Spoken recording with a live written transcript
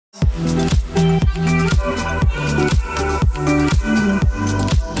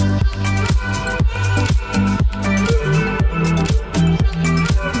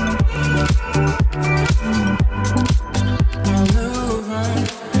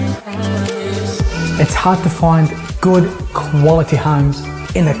It's hard to find good quality homes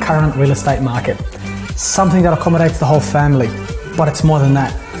in the current real estate market. Something that accommodates the whole family, but it's more than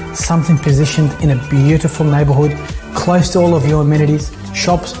that. Something positioned in a beautiful neighborhood, close to all of your amenities,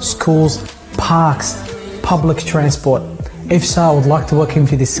 shops, schools, parks, public transport. If so, I would like to welcome you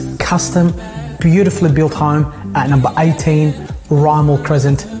to this custom, beautifully built home at number 18 Rymill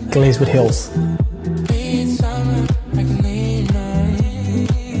Crescent, Gledswood Hills.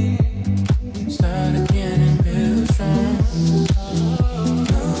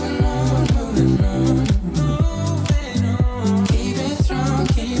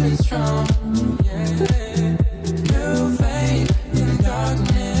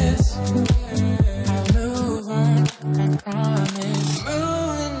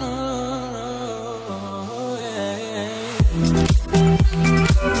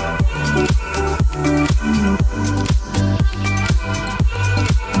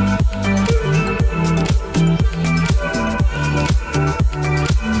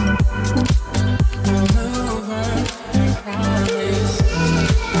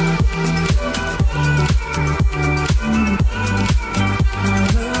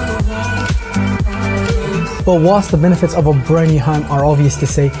 But whilst the benefits of a brand new home are obvious to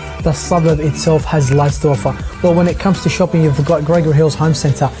see, the suburb itself has lots to offer. Well, when it comes to shopping, you've got Gregory Hills Home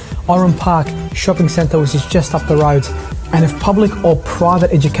Centre, Oran Park Shopping Centre, which is just up the road. And if public or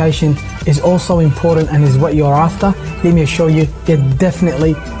private education is also important and is what you're after, let me assure you, you're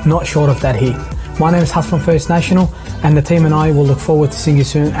definitely not short of that here. My name is Huss from First National, and the team and I will look forward to seeing you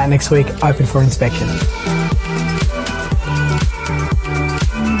soon at next week, open for inspection.